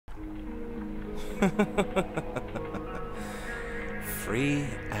Free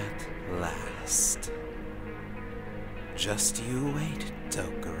at last. Just you wait,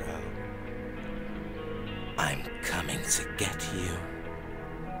 Dokuro. I'm coming to get you.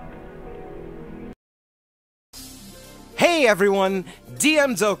 Hey everyone,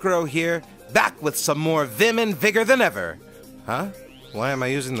 DM Dokuro here, back with some more vim and vigor than ever. Huh? Why am I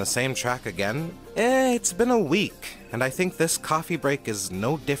using the same track again? It's been a week, and I think this coffee break is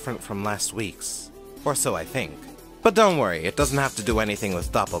no different from last week's. Or so I think. But don't worry, it doesn't have to do anything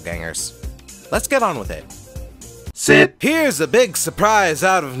with doppelgangers. Let's get on with it. Sit! Here's a big surprise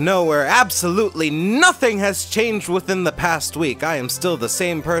out of nowhere. Absolutely nothing has changed within the past week. I am still the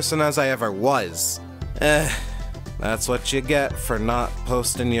same person as I ever was. That's what you get for not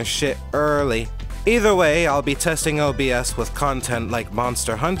posting your shit early. Either way, I'll be testing OBS with content like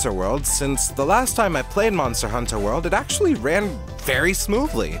Monster Hunter World, since the last time I played Monster Hunter World, it actually ran very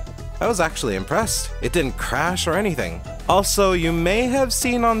smoothly. I was actually impressed. It didn't crash or anything. Also, you may have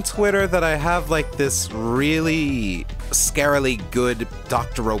seen on Twitter that I have like this really scarily good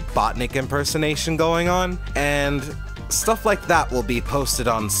Dr. Robotnik impersonation going on, and stuff like that will be posted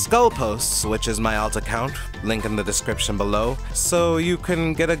on Skull Posts, which is my alt account, link in the description below, so you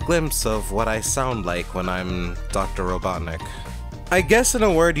can get a glimpse of what I sound like when I'm Dr. Robotnik. I guess in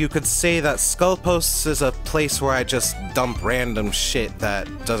a word you could say that Skull Posts is a place where I just dump random shit that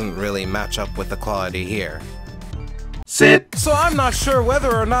doesn't really match up with the quality here. Sit! So I'm not sure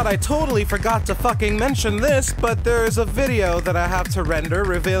whether or not I totally forgot to fucking mention this, but there's a video that I have to render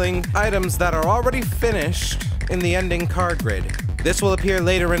revealing items that are already finished in the ending card grid. This will appear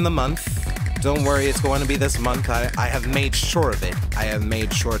later in the month. Don't worry, it's going to be this month. I have made sure of it. I have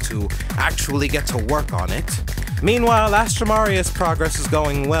made sure to actually get to work on it. Meanwhile, Astromaria's progress is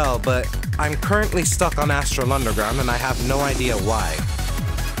going well, but I'm currently stuck on Astral Underground and I have no idea why.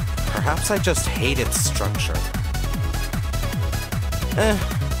 Perhaps I just hate its structure.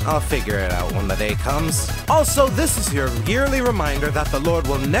 I'll figure it out when the day comes. Also, this is your yearly reminder that the Lord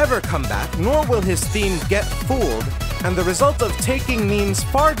will never come back, nor will his theme get fooled, and the result of taking memes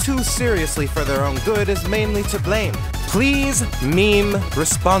far too seriously for their own good is mainly to blame. Please meme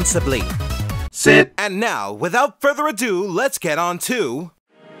responsibly. Sit! And now, without further ado, let's get on to...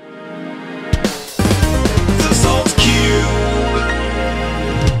 the Salt Cube!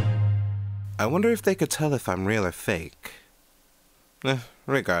 I wonder if they could tell if I'm real or fake.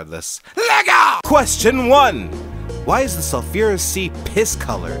 Regardless. Lego! Question 1! Why is the Sulphurous Sea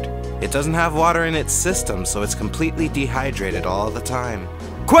piss-colored? It doesn't have water in its system, so it's completely dehydrated all the time.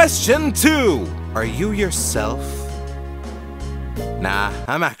 Question 2! Are you yourself? Nah,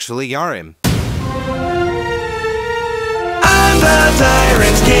 I'm actually Yarim. I'm the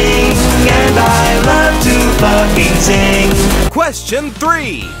Tyrant's King, and I love to fucking sing. Question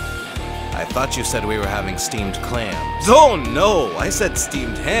 3! I thought you said we were having steamed clams. Oh no, I said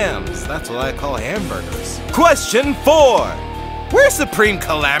steamed hams. That's what I call hamburgers. Question 4! Where's Supreme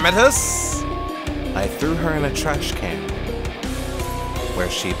Calamitous? I threw her in a trash can. Where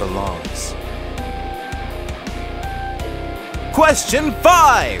she belongs. Question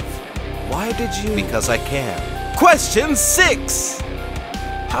 5! Why did you... Because I can. Question 6!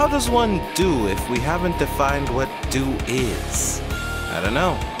 How does one do if we haven't defined what do is? I don't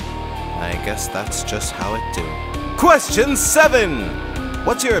know. I guess that's just how it do. Question 7!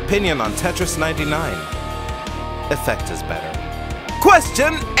 What's your opinion on Tetris 99? Effect is better.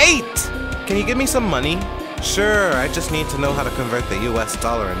 Question 8! Can you give me some money? Sure, I just need to know how to convert the US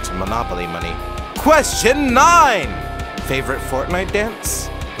dollar into Monopoly money. Question 9! Favorite Fortnite dance?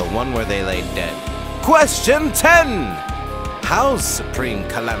 The one where they lay dead. Question 10! How's Supreme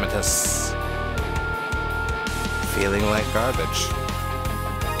Calamitous? Feeling like garbage.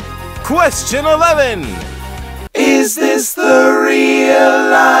 Question 11! Is this the real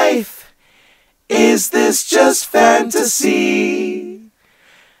life? Is this just fantasy?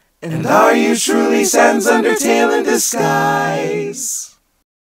 And are you truly Sans Undertale in disguise?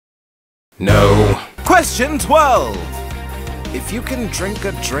 No. Question 12! If you can drink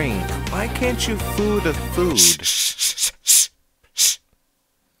a drink, why can't you food a food? Shh.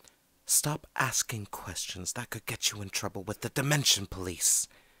 Stop asking questions that could get you in trouble with the Dimension Police.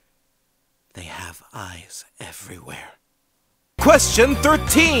 They have eyes everywhere. Question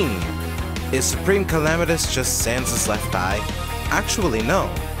 13! Is Supreme Calamitous just Sans' left eye? Actually,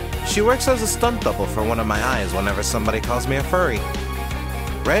 no. She works as a stunt double for one of my eyes whenever somebody calls me a furry.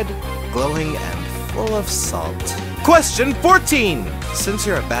 Red, glowing, and full of salt. Question 14! Since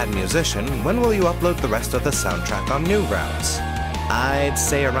you're a bad musician, when will you upload the rest of the soundtrack on Newgrounds? I'd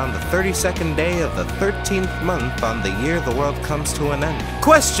say around the 32nd day of the 13th month on the year the world comes to an end.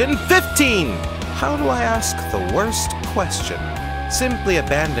 Question 15! How do I ask the worst question? Simply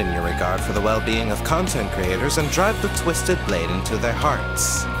abandon your regard for the well-being of content creators and drive the twisted blade into their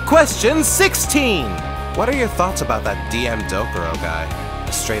hearts. Question 16! What are your thoughts about that DM Dokuro guy?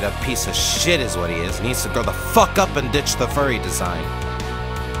 A straight-up piece of shit is what he is. He needs to grow the fuck up and ditch the furry design.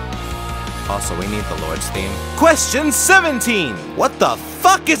 Also, we need the Lord's theme. Question 17! What the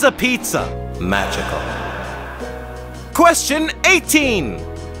fuck is a pizza? Magical. Question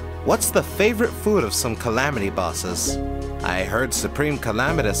 18! What's the favorite food of some Calamity bosses? I heard Supreme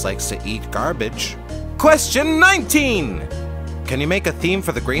Calamitous likes to eat garbage. Question 19! Can you make a theme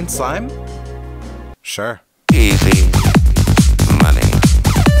for the green slime? Sure. Easy money.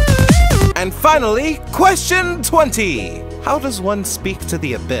 And finally, question 20! How does one speak to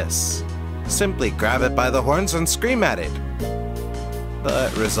the abyss? Simply grab it by the horns and scream at it.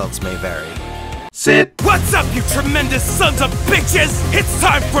 But results may vary. Sit. What's up, you tremendous sons of bitches? It's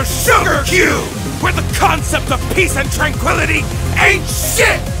time for Sugar Cube, where the concept of peace and tranquility ain't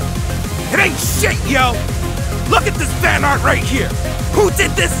shit! It ain't shit, yo! Look at this fan art right here! Who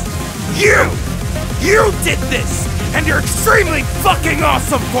did this? You! You did this! And you're extremely fucking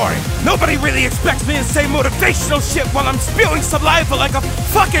awesome for it! Nobody really expects me to say motivational shit while I'm spewing saliva like a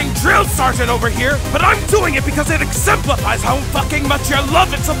fucking drill sergeant over here, but I'm doing it because it exemplifies how fucking much your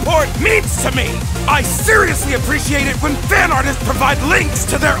love and support means to me! I seriously appreciate it when fan artists provide links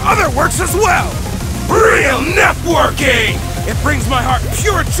to their other works as well! Real networking! It brings my heart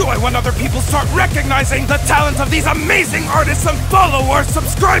pure joy when other people start recognizing the talent of these amazing artists and follow or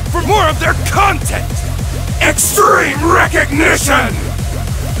subscribe for more of their content! Extreme recognition!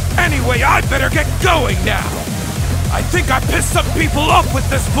 Anyway, I better get going now. I think I pissed some people off with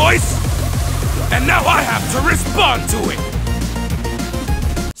this voice, and now I have to respond to it.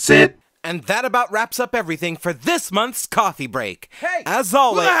 Sit. And that about wraps up everything for this month's coffee break. Hey! As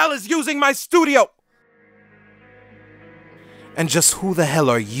always, Who the hell is using my studio? and just who the hell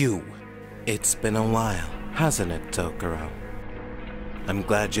are you? It's been a while, hasn't it, Dokuro? I'm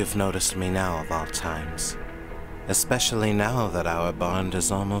glad you've noticed me now of all times. Especially now that our bond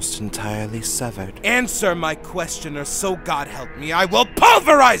is almost entirely severed. Answer my question, or so God help me, I will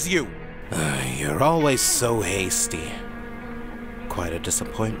pulverize you! You're always so hasty. Quite a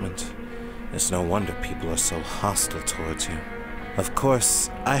disappointment. It's no wonder people are so hostile towards you. Of course,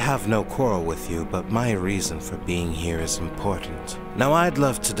 I have no quarrel with you, but my reason for being here is important. Now, I'd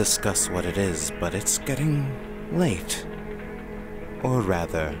love to discuss what it is, but it's getting late. Or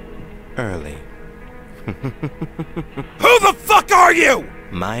rather, early. Who the fuck are you?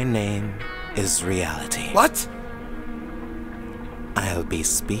 My name is Reality. What? I'll be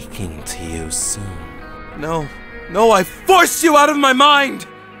speaking to you soon. No, I forced you out of my mind!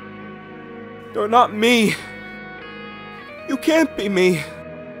 You're not me. You can't be me.